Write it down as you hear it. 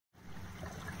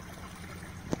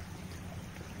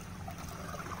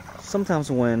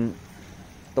sometimes when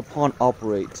the pond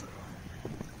operates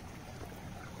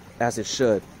as it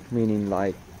should, meaning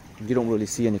like you don't really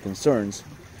see any concerns,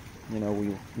 you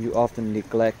know, you often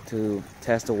neglect to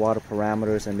test the water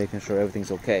parameters and making sure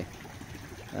everything's okay.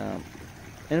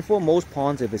 And for most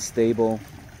ponds, if it's stable,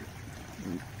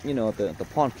 you know, the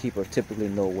pond keeper typically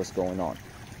know what's going on.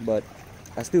 But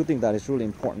I still think that it's really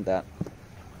important that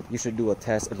you should do a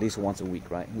test at least once a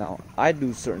week, right? Now, I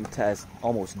do certain tests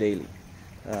almost daily.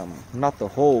 Not the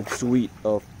whole suite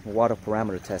of water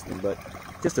parameter testing, but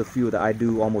just a few that I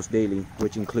do almost daily,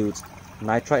 which includes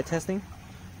nitrite testing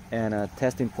and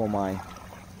testing for my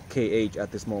KH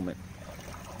at this moment.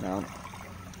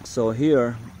 So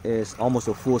here is almost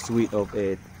a full suite of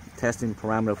a testing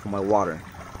parameter for my water.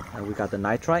 And we got the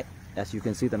nitrite. As you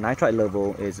can see, the nitrite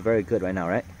level is very good right now,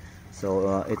 right?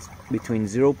 So it's between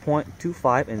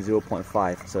 0.25 and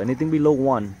 0.5. So anything below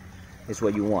 1 is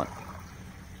what you want.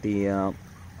 The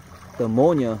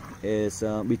ammonia is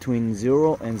between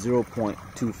 0 and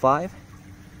 0.25.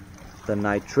 The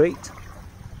nitrate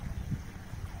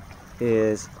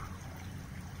is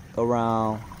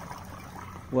around,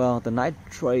 well, the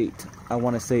nitrate, I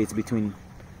want to say it's between,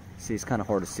 see, it's kind of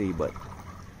hard to see, but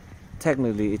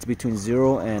technically it's between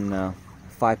 0 and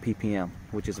 5 ppm,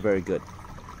 which is very good.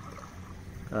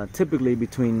 Typically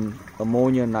between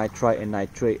ammonia, nitrite, and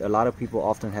nitrate, a lot of people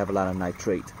often have a lot of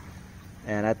nitrate.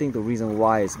 And I think the reason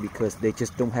why is because they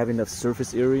just don't have enough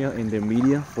surface area in their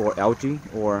media for algae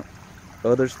or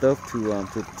other stuff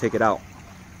to take it out.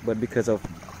 But because of,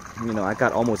 you know, I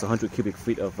got almost 100 cubic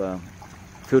feet of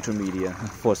filter media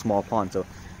for a small pond, so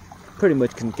pretty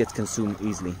much gets consumed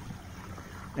easily.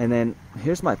 And then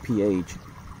here's my pH,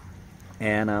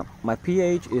 and my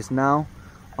pH is now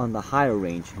on the higher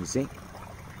range. You see,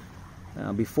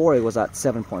 before it was at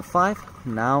 7.5.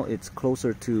 now it's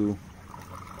closer to,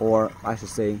 or I should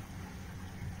say,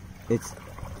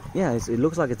 it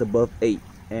looks like it's above 8.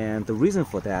 And the reason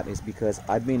for that is because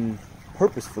I've been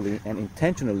purposefully and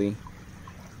intentionally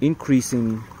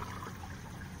increasing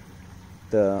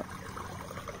the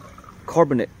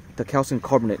calcium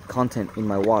carbonate content in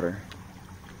my water.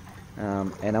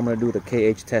 And I'm going to do the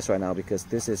KH test right now, because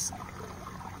this is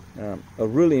a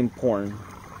really important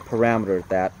parameter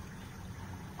that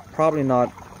probably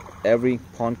not every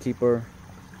pond keeper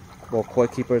or koi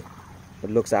keeper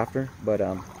looks after, but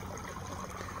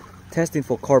testing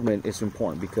for carbonate is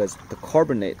important, because the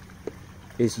carbonate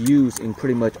is used in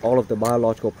pretty much all of the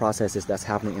biological processes that's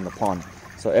happening in the pond.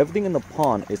 So everything in the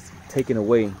pond is taking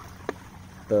away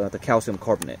the calcium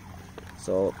carbonate.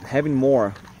 So having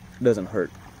more doesn't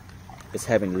hurt. It's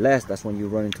having less that's when you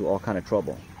run into all kind of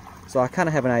trouble. So I kind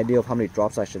of have an idea of how many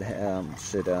drops I should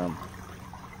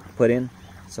put in.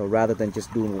 So rather than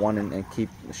just doing one and keep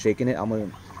shaking it, I'm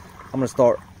gonna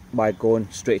start by going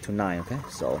straight to 9. Okay,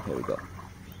 so here we go.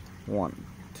 1,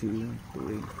 2,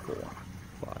 3, 4,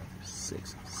 5,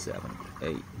 6, 7,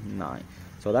 8, 9.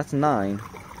 So that's 9.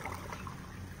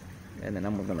 And then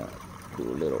I'm gonna do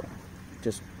a little,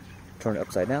 just turn it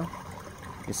upside down.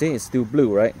 You see, it's still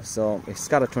blue, right? So it's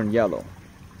got to turn yellow.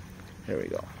 Here we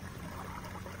go.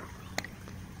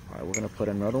 All right, we're gonna put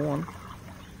another one.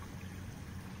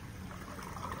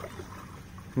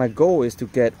 My goal is to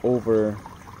get over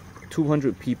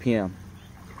 200 ppm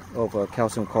of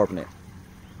calcium carbonate.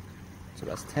 So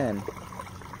that's 10.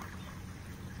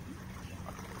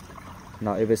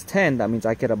 Now if it's 10, that means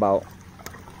I get about,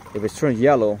 if it's turned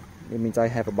yellow, it means I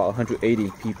have about 180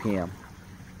 ppm.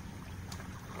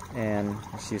 And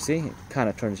as you see, it kind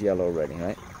of turns yellow already,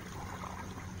 right?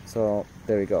 So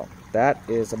there we go. That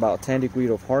is about 10 degrees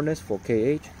of hardness for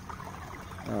KH.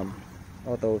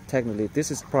 Although technically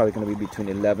this is probably going to be between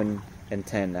 11 and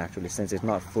 10 actually, since it's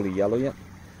not fully yellow yet.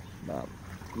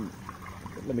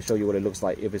 Let me show you what it looks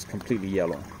like if it's completely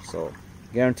yellow. So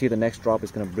guarantee the next drop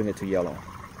is going to bring it to yellow.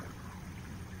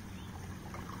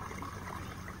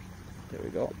 There we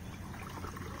go.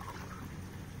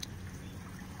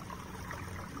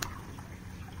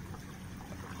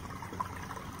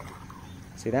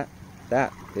 See that?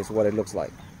 That is what it looks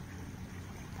like.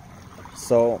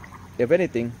 So if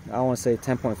anything, I want to say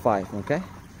 10.5, okay?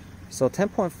 So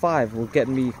 10.5 will get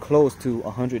me close to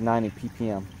 190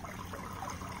 ppm.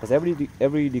 Because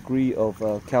every degree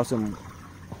of calcium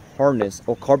hardness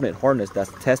or carbonate hardness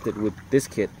that's tested with this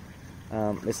kit,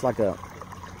 it's like a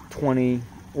 20,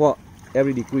 well,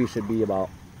 every degree should be about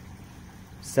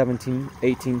 17,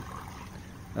 18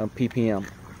 ppm.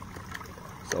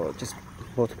 So just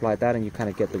multiply that and you kind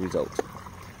of get the results.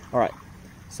 All right,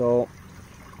 so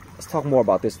let's talk more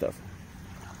about this stuff.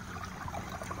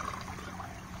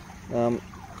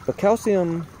 The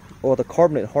calcium or the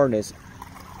carbonate hardness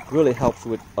really helps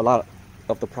with a lot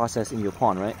of the process in your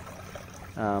pond, right?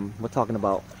 We're talking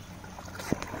about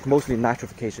mostly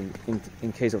nitrification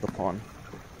in case of the pond.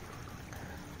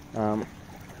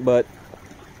 But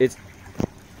it's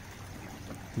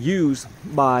used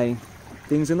by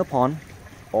things in the pond,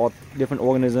 all different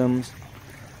organisms,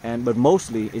 but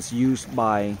mostly it's used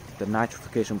by the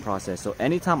nitrification process. So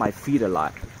anytime I feed a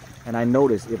lot, and I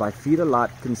notice if I feed a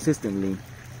lot consistently,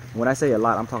 when I say a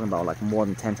lot, I'm talking about like more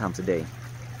than 10 times a day,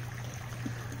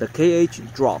 the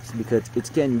KH drops because it's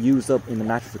getting used up in the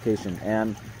nitrification.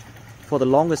 And for the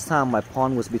longest time, my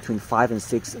pond was between 5 and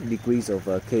 6 degrees of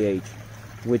KH,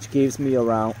 which gives me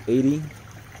around 80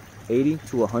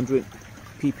 to 100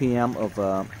 ppm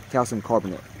of calcium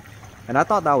carbonate. And I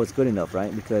thought that was good enough,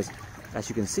 right? Because as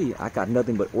you can see, I got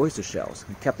nothing but oyster shells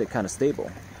and kept it kind of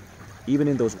stable. Even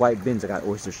in those white bins, I got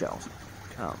oyster shells.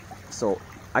 So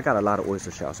I got a lot of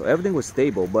oyster shells. So everything was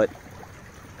stable, but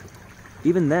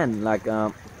even then, like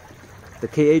the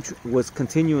KH was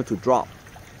continuing to drop.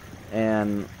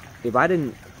 And if I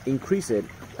didn't increase it,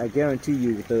 I guarantee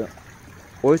you the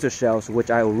oyster shells, which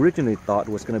I originally thought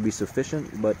was going to be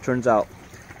sufficient, but turns out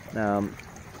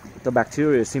the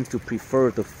bacteria seems to prefer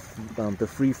the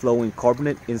free-flowing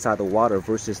carbonate inside the water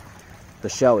versus the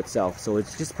shell itself. So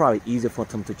it's just probably easier for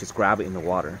them to just grab it in the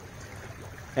water.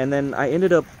 And then I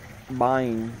ended up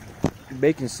buying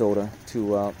baking soda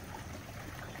to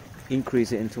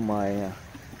increase it into my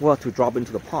to drop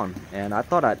into the pond. And I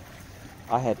thought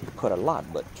I had put a lot,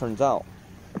 but turns out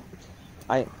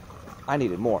I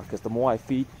needed more, because the more I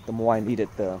feed, the more I needed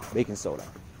the baking soda.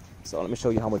 So let me show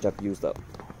you how much I've used up.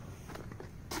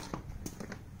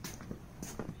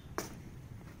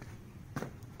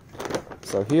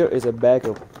 So here is a bag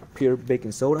of pure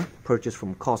baking soda purchased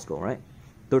from Costco, right?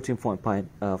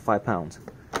 13.5 pounds.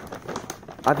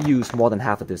 I've used more than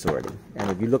half of this already. And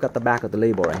if you look at the back of the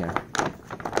label right here,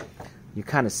 you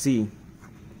kind of see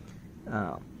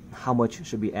how much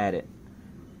should be added.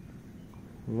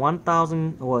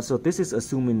 1,000, well, so this is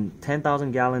assuming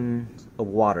 10,000 gallons of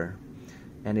water.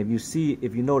 And if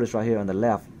you notice right here on the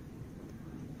left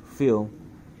field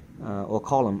or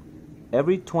column,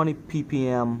 every 20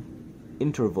 ppm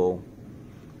interval,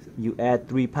 you add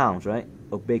 3 pounds, right,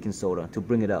 of baking soda to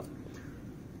bring it up.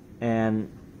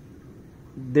 And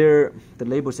there, the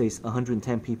label says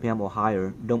 110 ppm or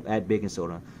higher, don't add baking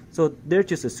soda. So they're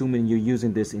just assuming you're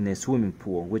using this in a swimming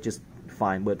pool, which is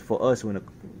fine. But for us, when a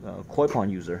koi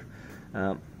pond user,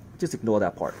 just ignore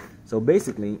that part. So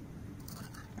basically,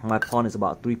 my pond is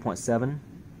about 3.7,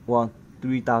 well,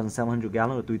 3,700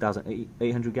 gallon or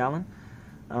 3,800 gallon.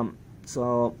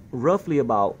 So roughly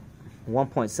about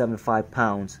 1.75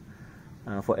 pounds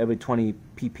for every 20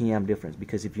 ppm difference.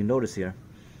 Because if you notice here,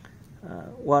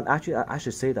 well, actually, I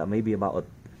should say that maybe about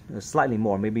slightly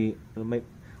more, maybe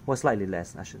slightly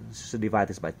less. I should divide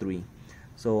this by 3.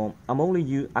 So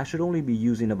I should only be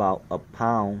using about a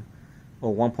pound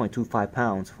or 1.25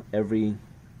 pounds for every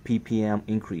ppm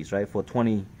increase, right? For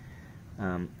 20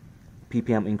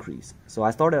 ppm increase. So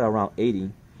I started around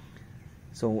 80.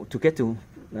 So to get to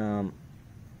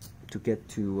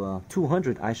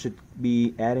 200, I should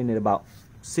be adding it about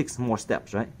 6 more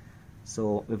steps, right?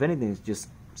 So if anything, it's just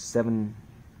 7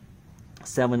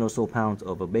 or so pounds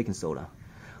of a baking soda.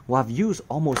 Well, I've used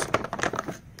almost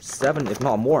 7, if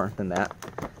not more than that,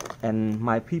 and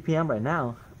my ppm right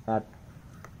now at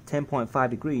 10.5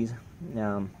 degrees,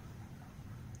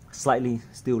 slightly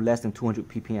still less than 200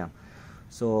 ppm.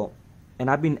 So, and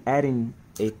I've been adding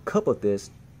a cup of this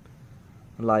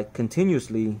like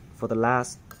continuously for the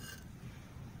last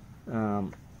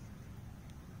 2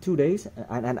 days,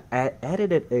 and I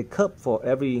added it a cup for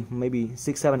every maybe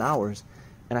 6-7 hours,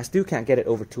 and I still can't get it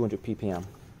over 200 ppm.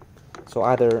 So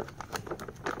either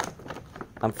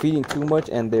I'm feeding too much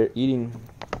and they're eating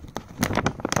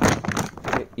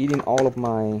all of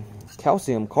my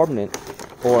calcium carbonate,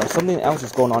 or something else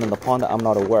is going on in the pond that I'm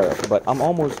not aware of. But I'm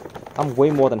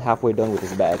way more than halfway done with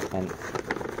this bag, and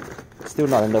still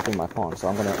not enough in my pond. So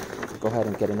I'm gonna go ahead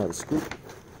and get another scoop.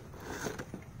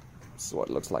 This is what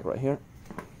it looks like right here.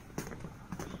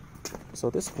 So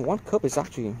this 1 cup is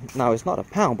actually, now it's not a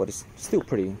pound, but it's still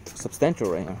pretty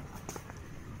substantial right now.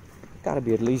 Gotta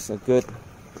be at least a good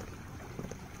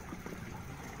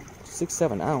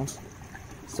 6-7 ounce.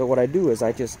 So what I do is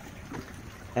I just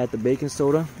add the baking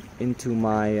soda into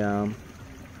my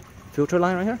filter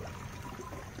line right here,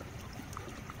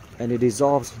 and it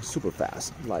dissolves super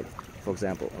fast. Like, for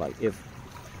example, like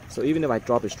even if I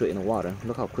drop it straight in the water,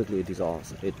 look how quickly it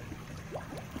dissolves. It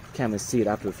can't even see it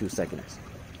after a few seconds.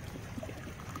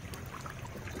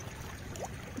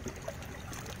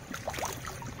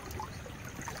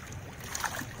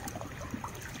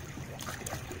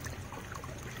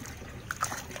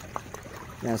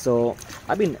 And so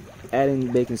I've been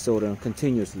adding baking soda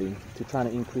continuously to try to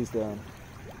increase the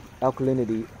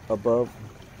alkalinity above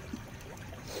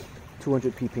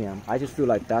 200 ppm. I just feel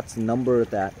like that's a number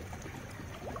that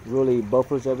really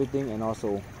buffers everything and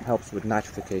also helps with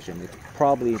nitrification. It's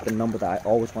probably the number that I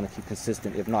always want to keep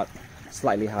consistent, if not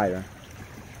slightly higher.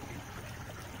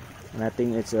 And I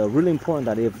think it's really important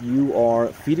that if you are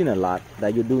feeding a lot,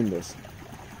 that you're doing this,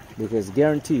 because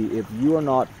guarantee if you are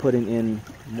not putting in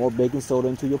more baking soda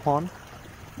into your pond,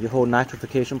 your whole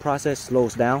nitrification process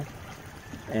slows down,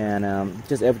 and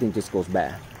just everything just goes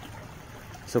bad.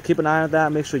 So keep an eye on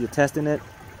that. Make sure you're testing it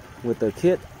with the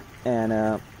kit,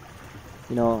 and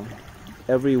you know,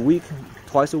 every week,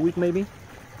 twice a week maybe,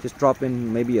 just drop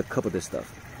in maybe a cup of this stuff.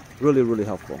 Really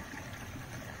helpful.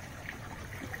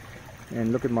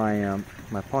 And look at my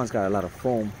my pond's got a lot of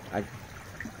foam.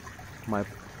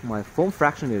 My foam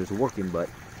fractionator is working, but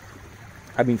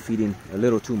I've been feeding a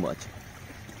little too much.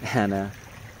 And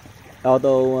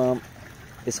although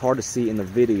it's hard to see in the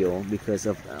video because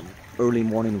of early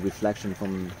morning reflection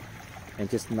from and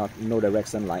just no direct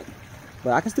sunlight,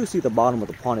 but I can still see the bottom of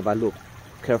the pond if I look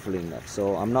carefully enough.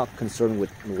 So I'm not concerned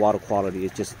with water quality.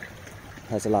 It just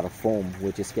has a lot of foam,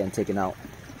 which is getting taken out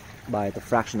by the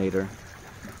fractionator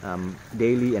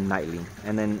daily and nightly.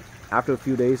 And then after a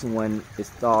few days, when it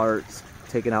starts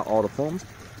taking out all the foams,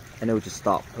 and it will just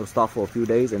stop. It'll stop for a few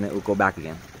days and then it will go back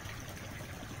again.